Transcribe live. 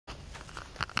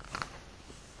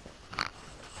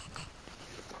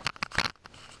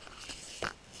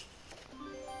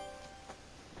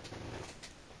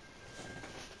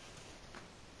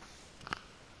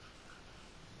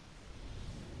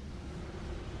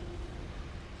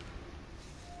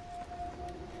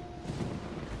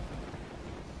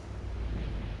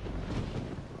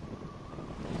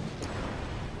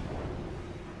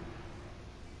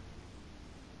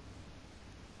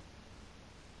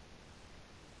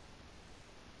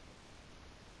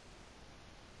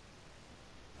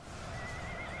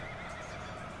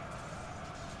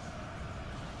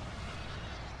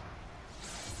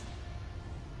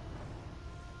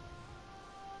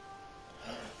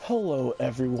Hello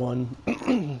everyone,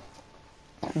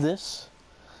 this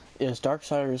is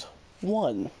Darksiders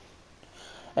 1,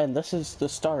 and this is the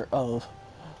start of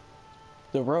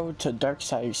the road to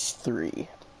Darksiders 3,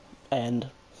 and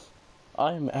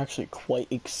I'm actually quite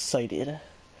excited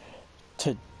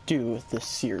to do this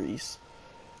series,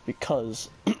 because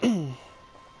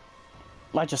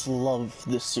I just love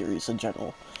this series in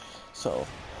general. So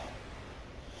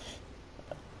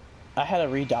I had to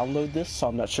re-download this, so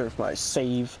I'm not sure if my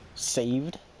save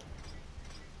saved.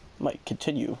 Might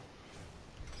continue.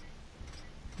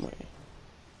 Wait.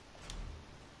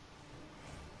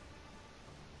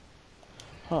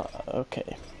 Huh,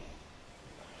 okay.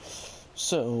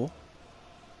 So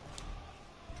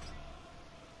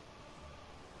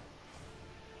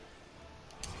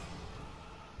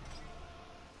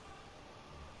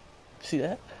see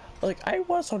that? Like, I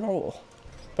was on a roll.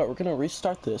 But we're gonna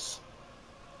restart this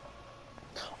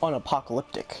on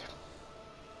apocalyptic,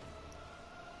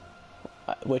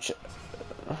 which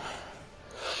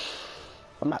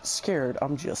I'm not scared,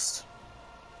 I'm just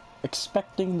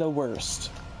expecting the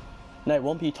worst. And I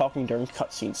won't be talking during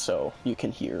cutscenes, so you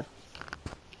can hear.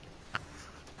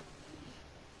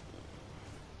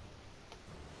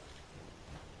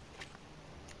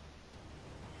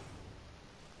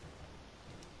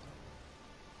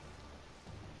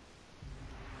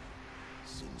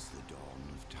 Since the dawn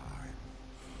of time,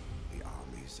 the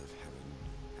armies of heaven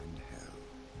and hell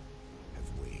have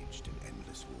waged an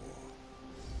endless war.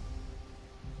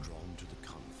 Drawn to the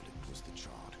conflict was the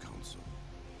Charred Council,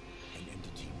 an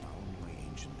entity bound by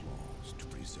ancient laws to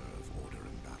preserve order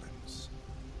and balance.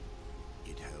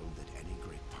 It held that any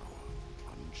great power,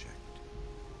 unchecked,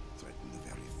 threatened the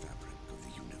very fabric of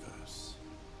the universe.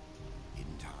 In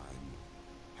time,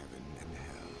 heaven and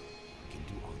hell came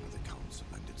to honor the Council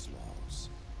and its laws,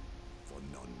 for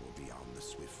none were beyond the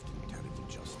swift and terrible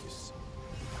justice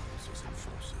of the Council's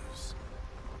enforcers,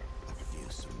 a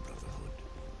fearsome brotherhood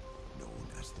known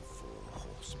as the Four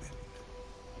Horsemen.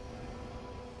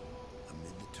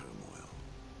 Amid the turmoil,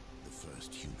 the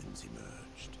first humans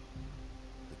emerged.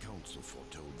 The Council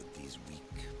foretold that these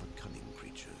weak but cunning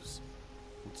creatures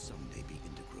would someday be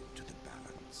integral to the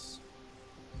balance.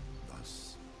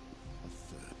 Thus, a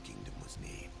third kingdom was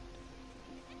named,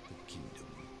 the Kingdom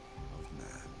of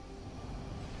Man.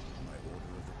 By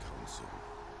order of the Council,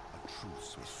 a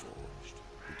truce was forged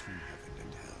between heaven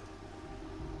and hell.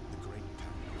 The Great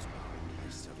Pact was bound by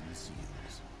 7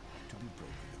 seals, to be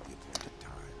broken at the appointed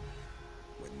time,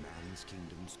 when man's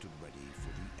kingdom stood ready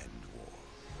for the end war.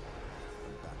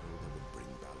 A battle that would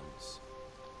bring balance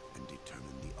and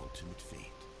determine the ultimate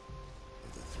fate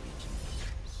of the 3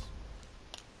 kingdoms.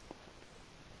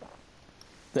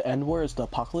 The end war is the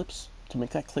apocalypse, to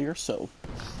make that clear, so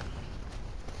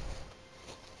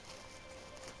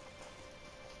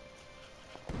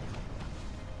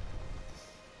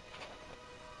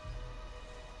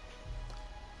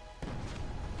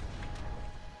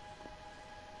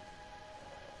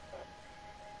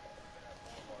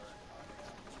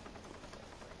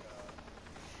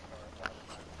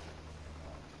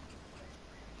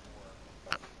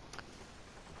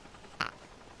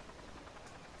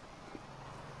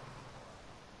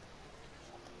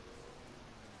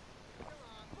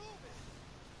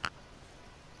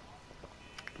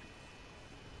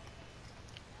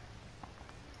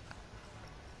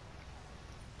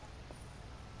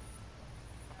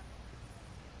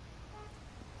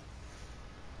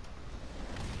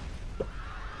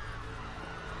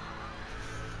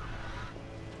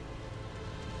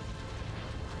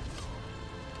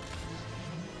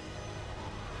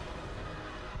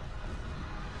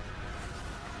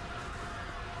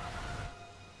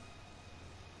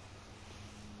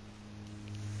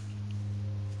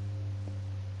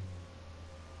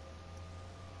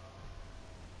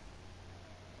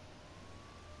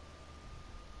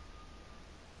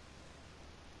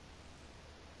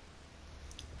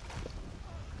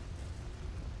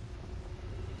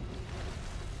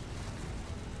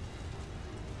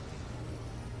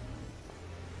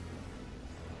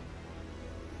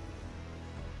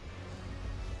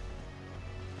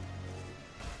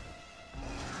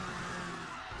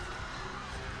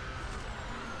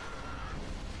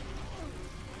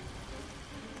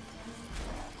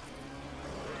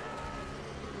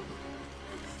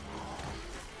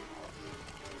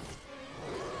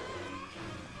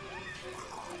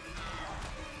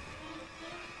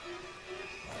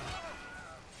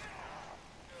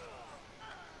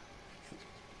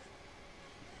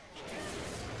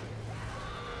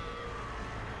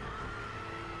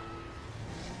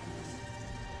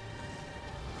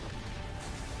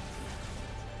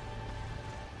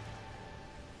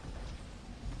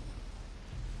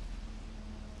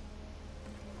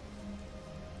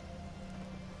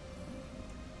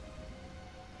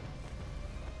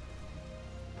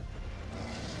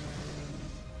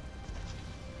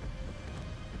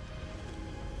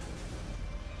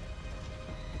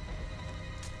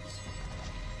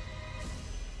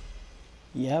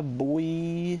Yeah,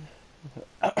 boy.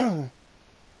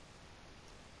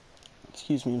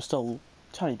 Excuse me, I'm still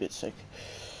a tiny bit sick.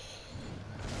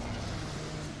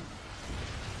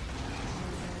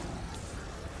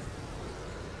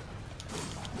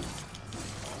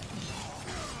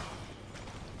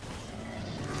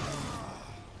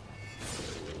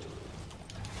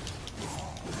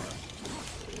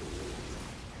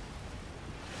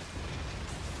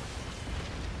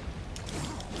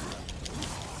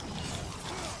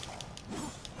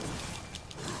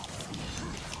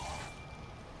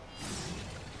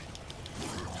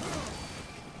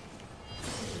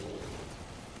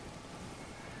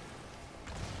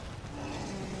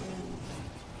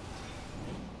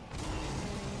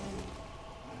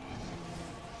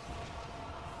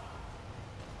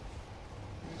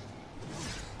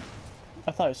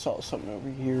 I thought I saw something over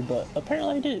here, but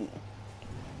apparently I didn't.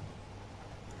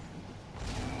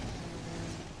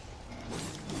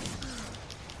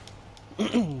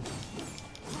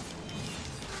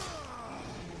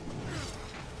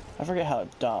 I forget how to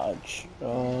dodge.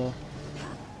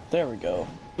 There we go.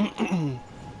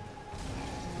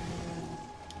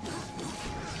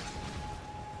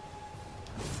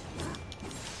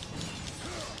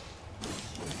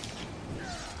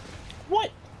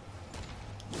 What?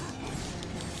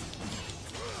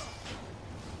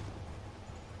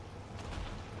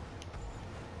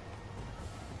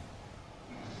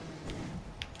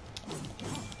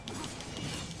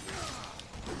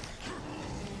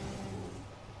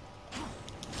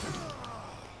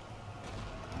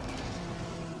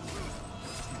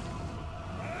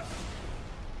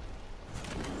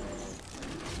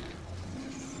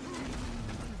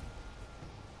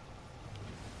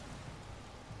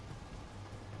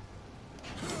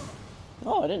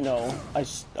 Oh, I didn't know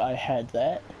I had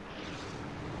that.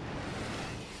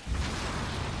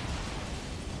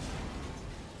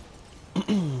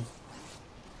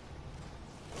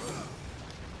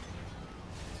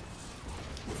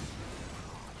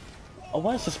 Oh,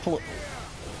 why is this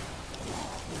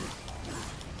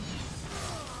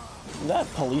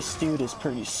That police dude is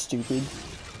pretty stupid.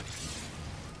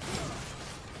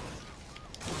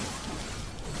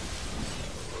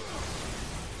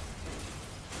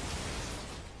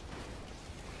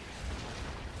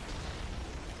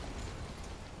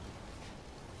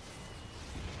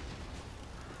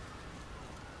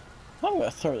 I'm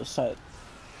gonna throw this at...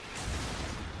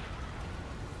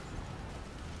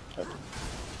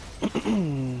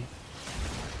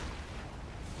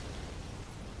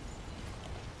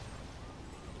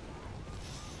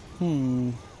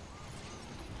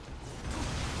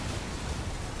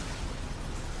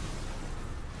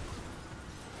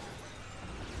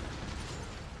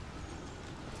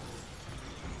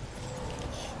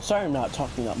 Sorry I'm not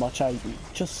talking that much, I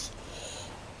just...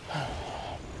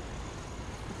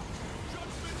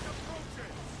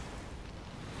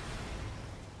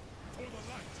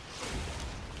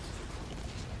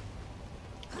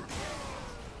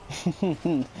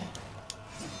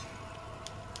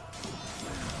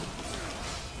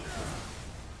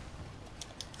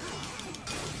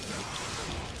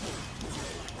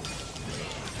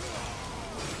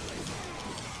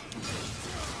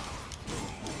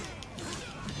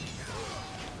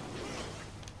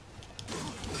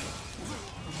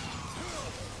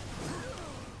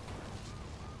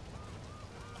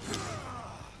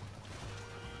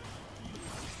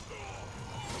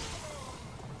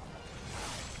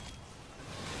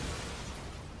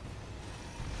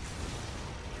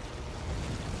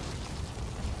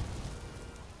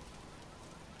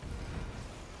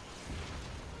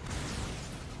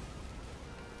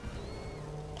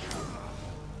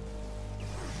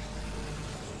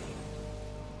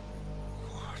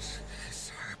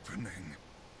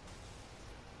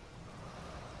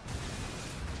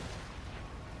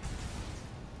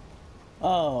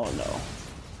 Oh no.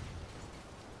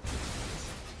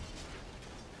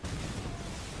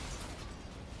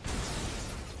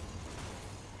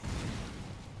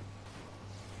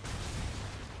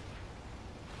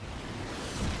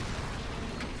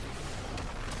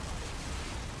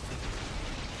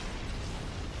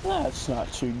 That's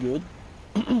not too good.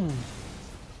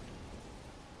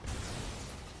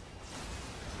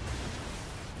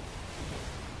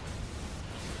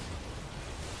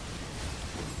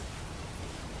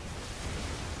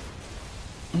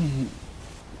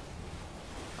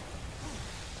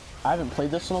 I haven't played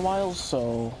this in a while,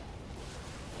 so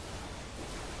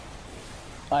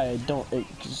I don't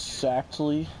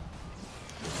exactly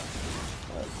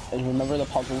and remember the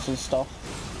puzzles and stuff.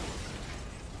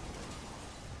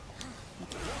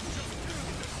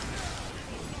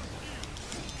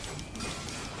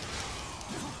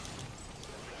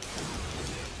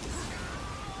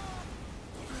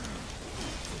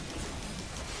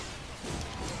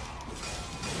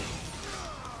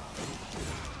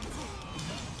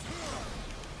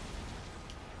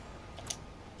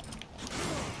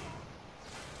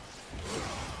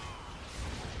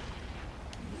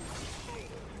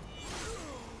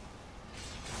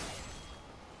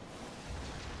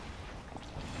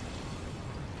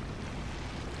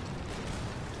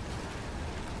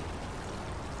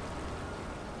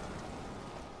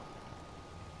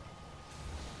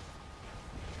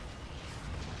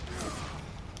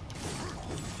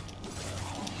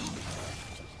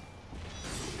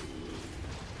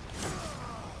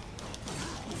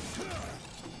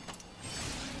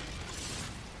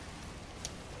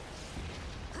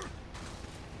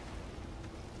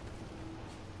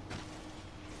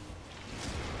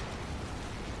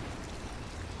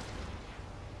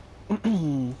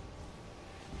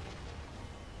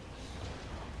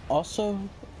 Also,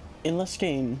 in this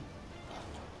game,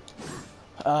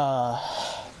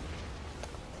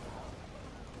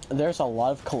 there's a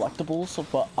lot of collectibles,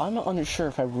 but I'm not unsure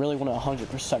if I really want to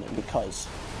 100% it because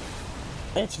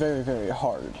it's very, very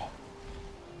hard.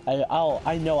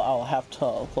 I know I'll have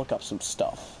to look up some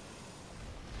stuff.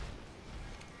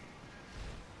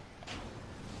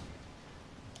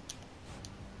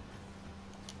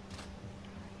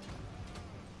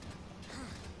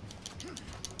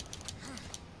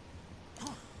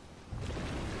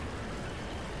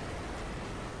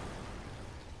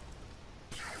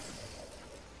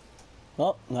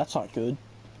 Oh, that's not good.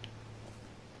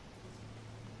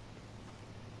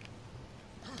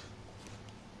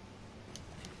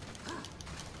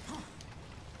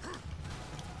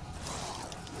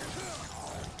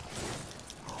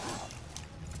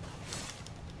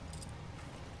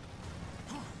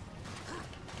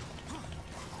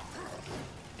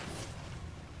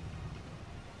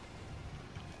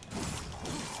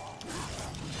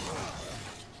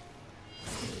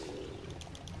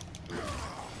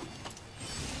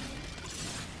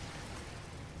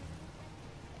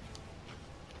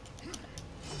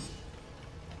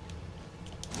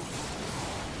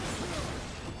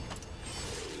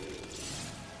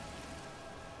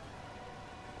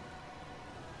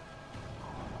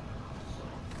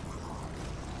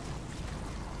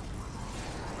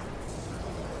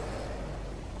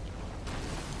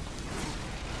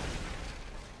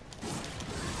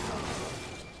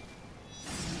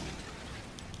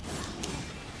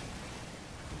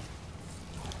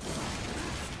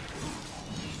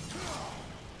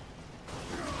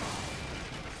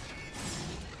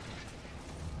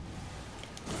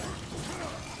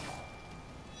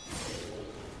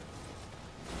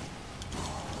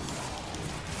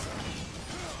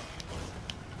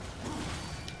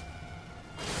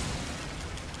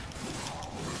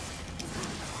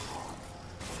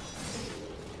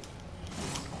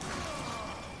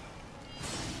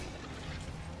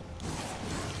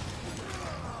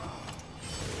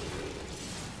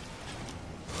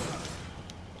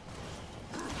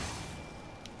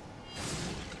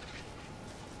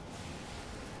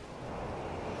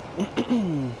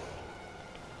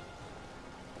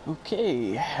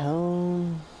 Okay,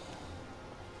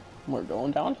 we're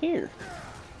going down here.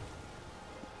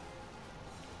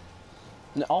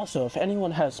 And also, if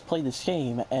anyone has played this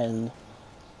game and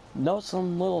knows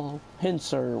some little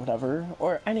hints or whatever,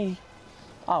 or any,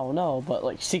 I don't know, but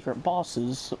like secret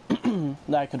bosses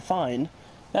that I could find,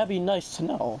 that'd be nice to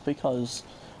know, because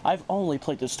I've only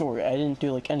played the story. I didn't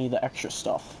do like any of the extra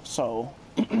stuff, so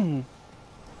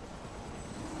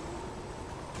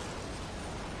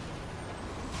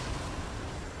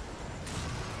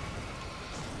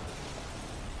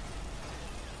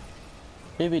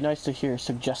it'd be nice to hear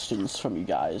suggestions from you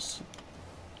guys.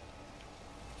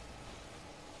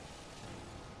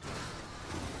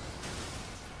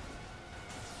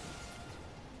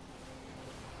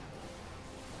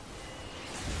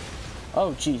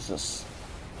 Oh, Jesus.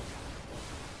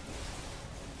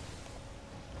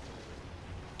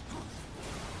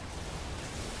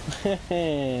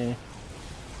 Here,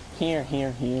 here,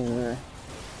 here.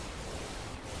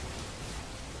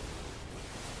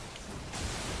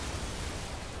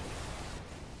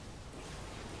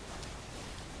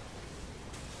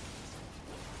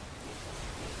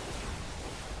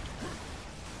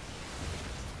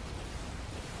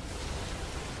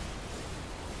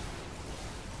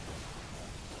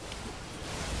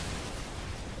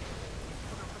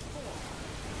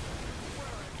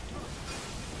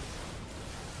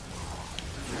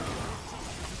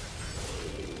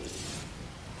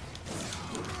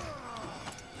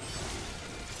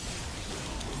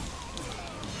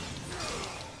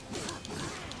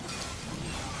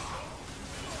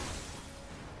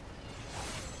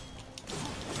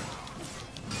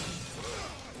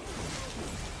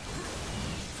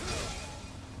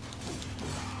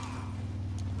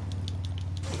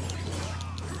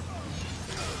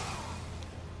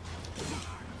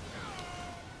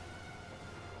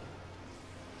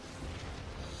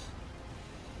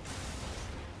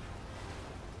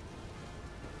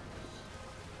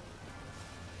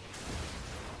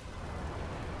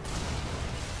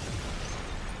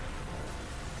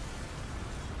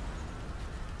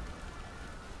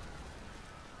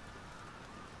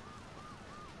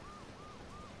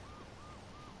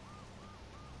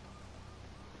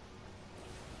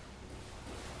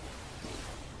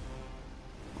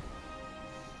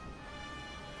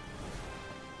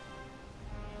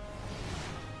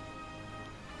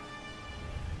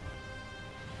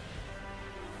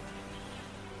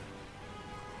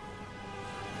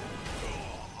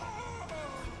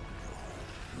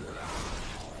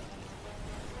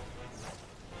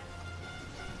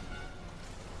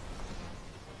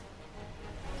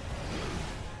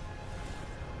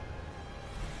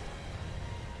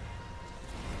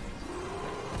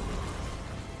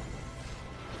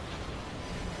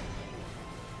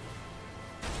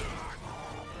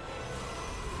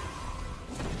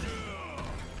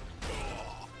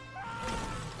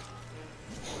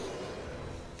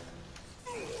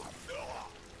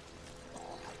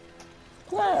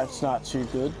 That's not too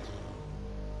good.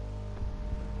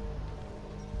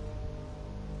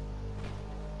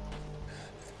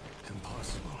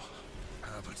 Impossible.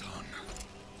 Abaddon.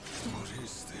 What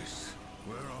is this?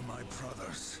 Where are my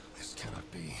brothers? This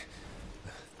cannot be.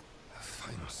 The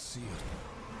final seal.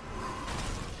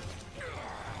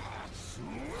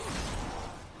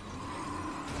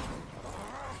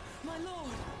 My lord!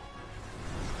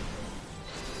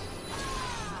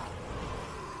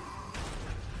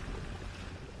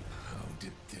 How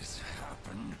did this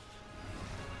happen?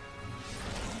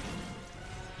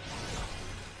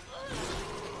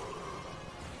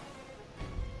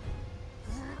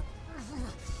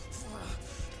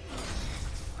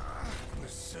 The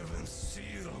seventh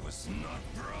seal was not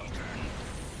broken.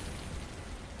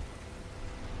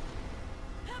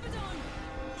 Abaddon!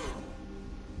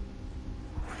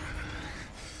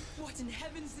 What in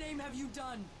heaven's name have you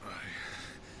done?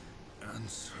 I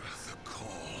answer the call.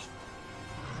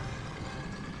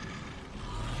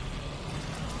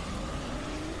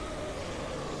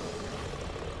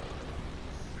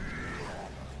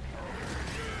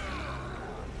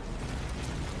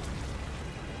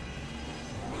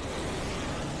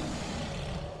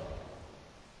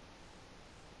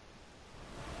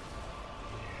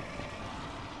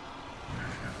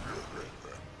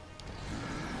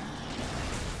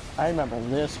 I remember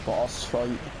this boss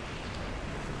fight.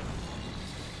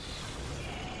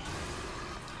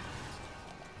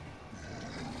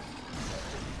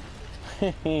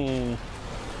 Hehe.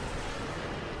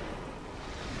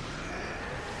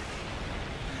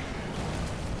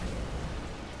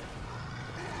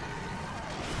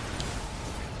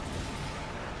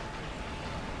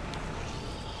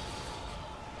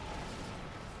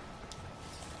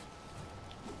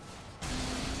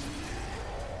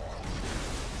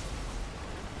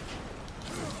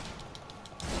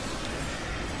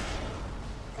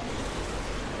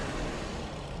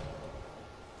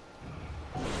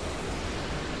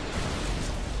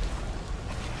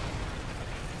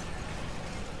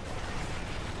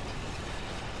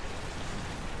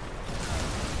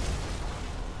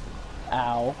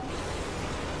 Ow.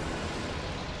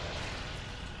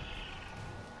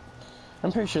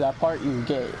 I'm pretty sure that part you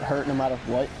get hurt no matter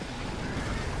what.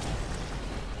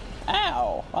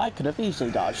 Ow! I could have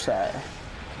easily dodged that.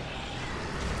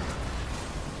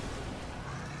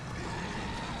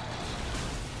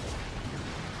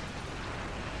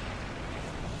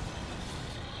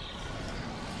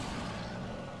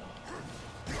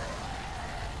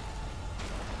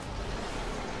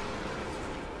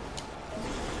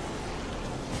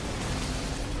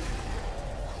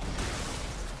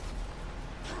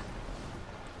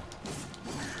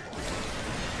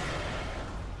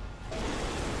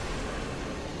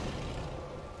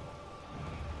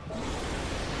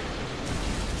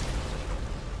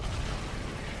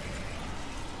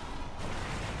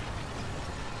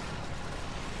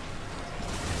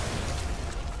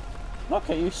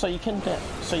 Okay, so you can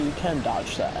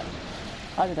dodge that.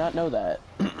 I did not know that.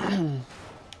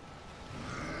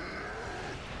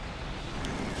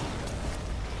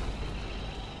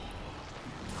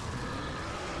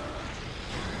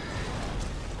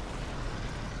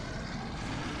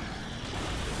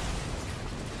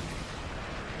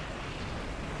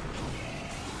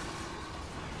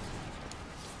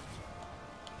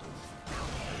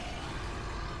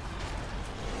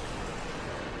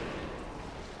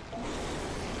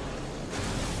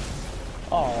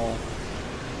 Oh.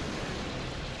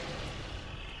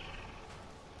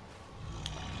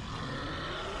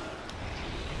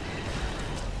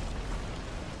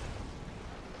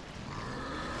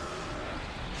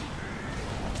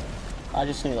 I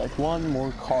just need like one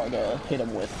more car to hit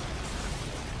him with.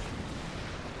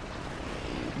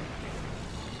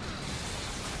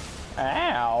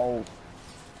 Ow.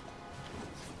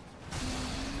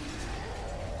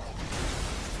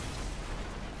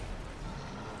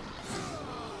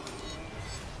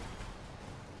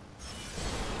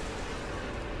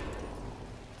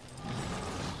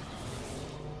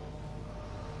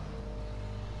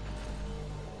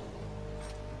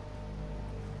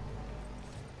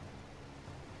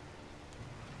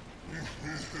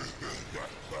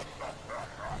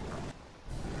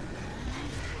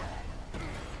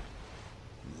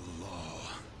 The law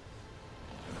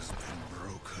has been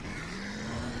broken.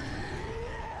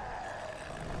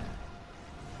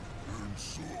 And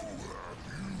so have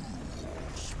you,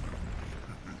 horseman.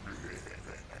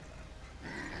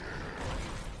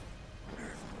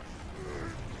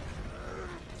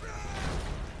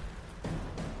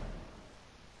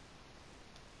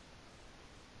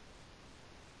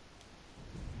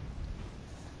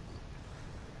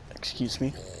 Excuse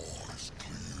me. All is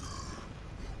clear.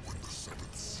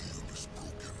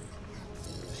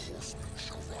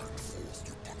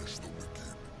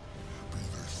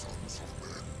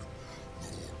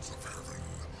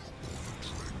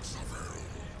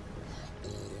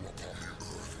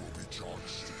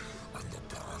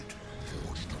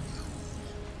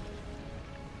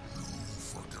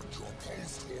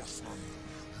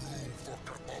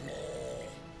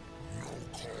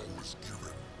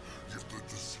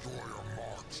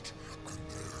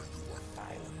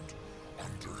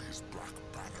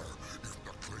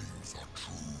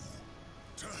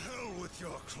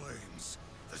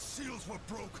 seals were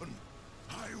broken.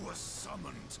 I was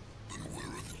summoned. Then where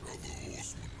are the other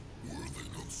horsemen? Were they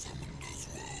not summoned as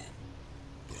well?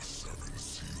 The 7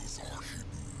 seals are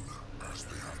hidden, as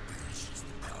they have been since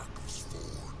the pact was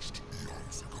forged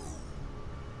eons ago.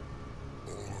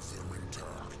 All of them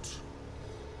intact.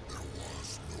 There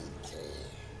was no call.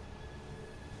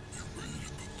 You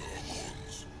made the Dark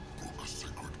Ones, broke a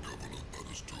sacred covenant that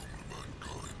is doomed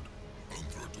mankind, and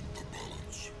threatened the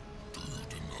balance. Do you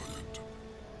deny it?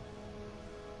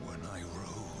 When I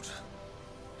rode,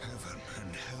 heaven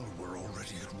and hell were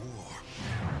already at war.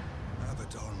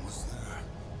 Abaddon was there.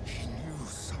 He knew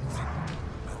something.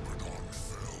 Abaddon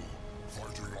fell,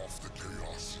 fighting off the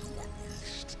chaos you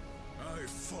unleashed. I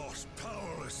fought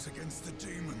powerless against the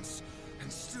demons,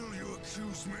 and still you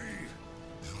accuse me.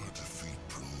 Your defeat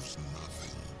proves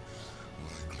nothing.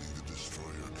 Likely the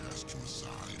Destroyer cast you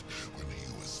aside when he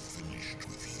was finished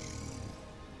with you.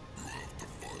 You have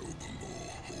defiled the law,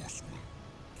 Horseman.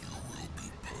 You will be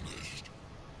punished.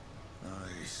 I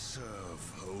serve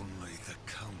only the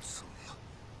Council.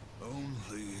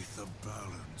 Only the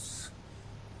balance.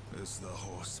 As the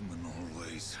horsemen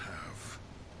always have.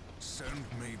 Send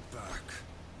me back.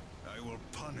 I will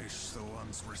punish the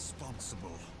ones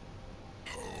responsible.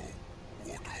 How?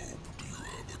 What hope do you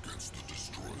have against the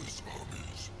Destroyer's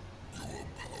armies? You are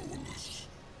powerless.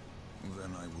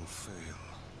 Then I will fail.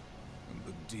 And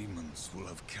the demons will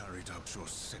have carried out your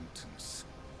sentence.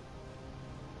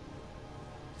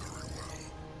 Very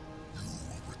well. You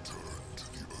will return to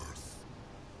the Earth.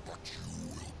 But you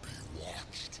will be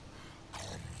watched. Come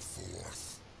forth.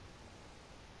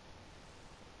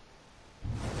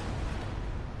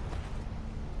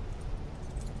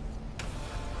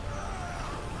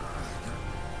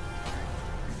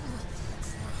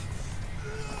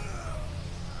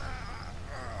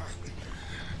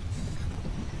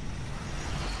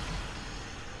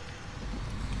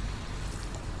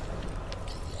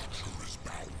 The Watcher is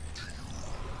bound to you. It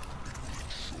will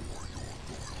ensure your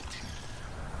loyalty.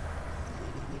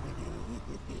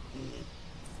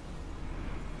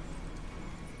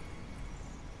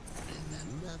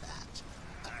 Remember that,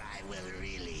 or I will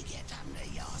really get under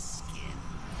your skin.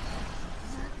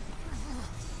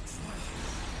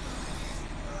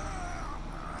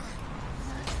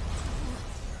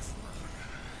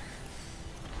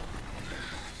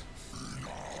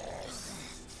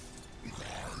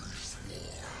 Rise,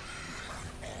 war,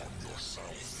 and arm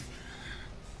yourself.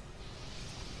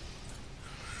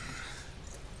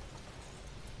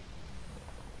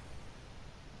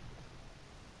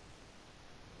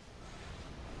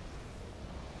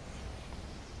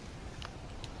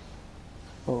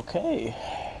 Okay.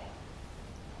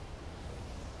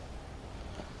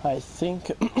 I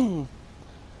think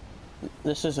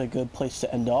this is a good place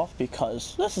to end off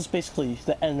because this is basically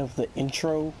the end of the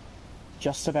intro,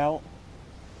 just about.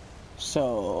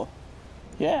 So,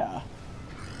 yeah.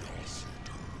 Chaos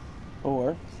Eater.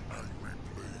 Or, Angry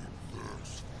blade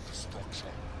thirst for destruction.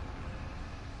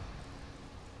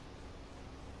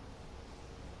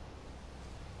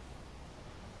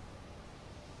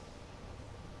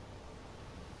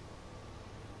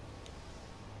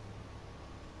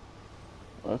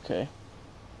 okay.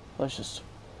 Let's just...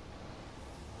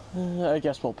 I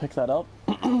guess we'll pick that up.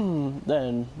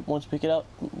 Then, once we pick it up,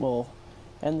 we'll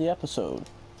end the episode.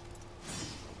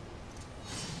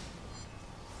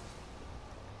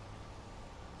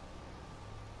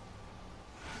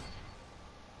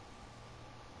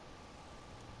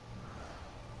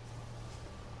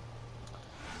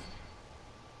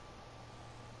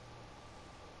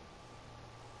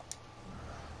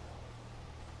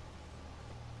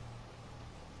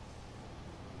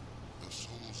 The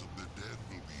souls of the dead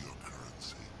will be your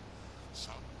currency.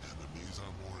 Some enemies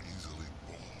are more easily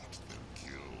bought than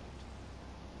killed.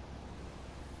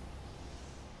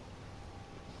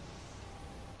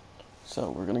 So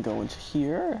we're gonna go into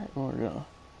here, and we're gonna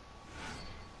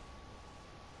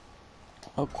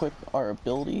equip our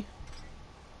ability.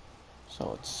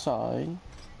 So it's side.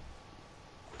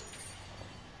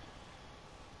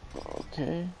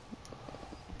 Okay.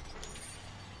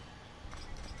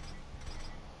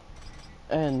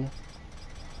 And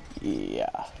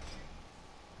yeah.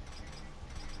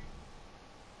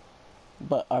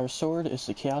 But our sword is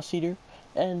the Chaos Eater,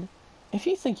 and if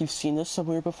you think you've seen this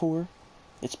somewhere before,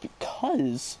 it's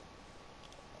because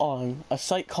on a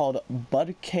site called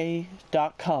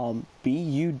budk.com,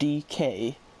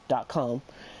 budk.com,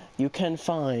 you can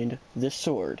find this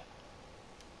sword.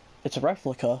 It's a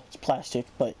replica, it's plastic,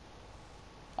 but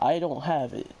I don't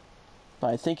have it.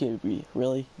 But I think it would be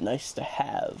really nice to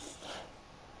have.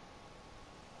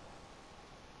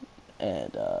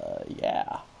 And,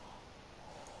 yeah.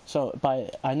 So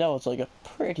I know it's like a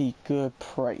pretty good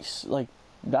price. Like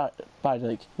not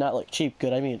cheap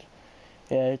good. I mean,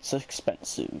 it's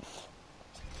expensive.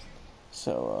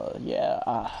 So yeah,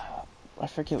 I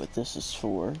forget what this is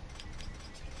for.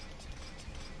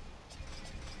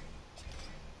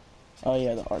 Oh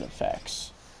yeah, the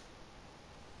artifacts.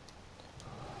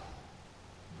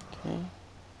 Okay.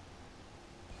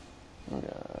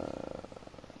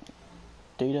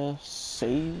 Data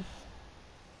save.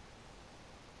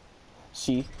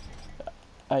 See,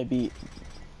 I beat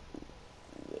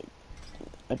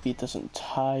this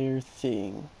entire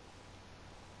thing.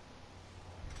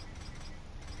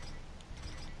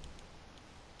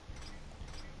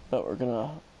 But we're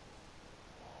gonna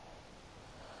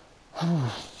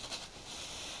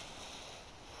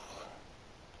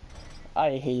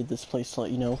I hated this place to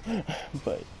let you know,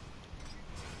 but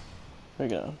we're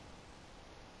gonna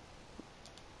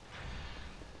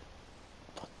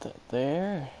put that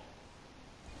there.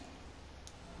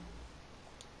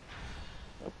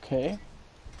 Okay.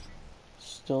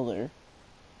 Still there.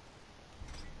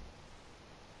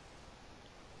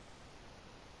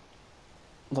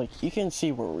 Like, you can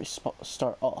see where we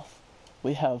start off.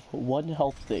 We have one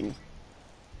health thing.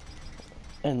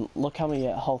 And look how many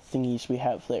health thingies we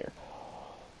have there.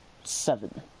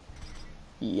 7.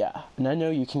 Yeah. And I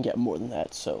know you can get more than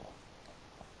that, so.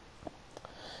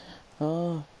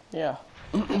 Yeah.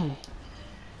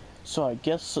 So I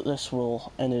guess this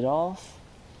will end it off.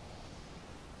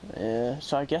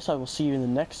 So I guess I will see you in the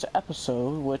next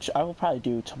episode, which I will probably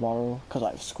do tomorrow, because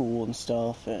I have school and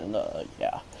stuff, and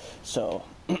yeah. So,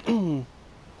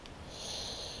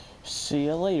 see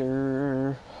you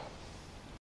later.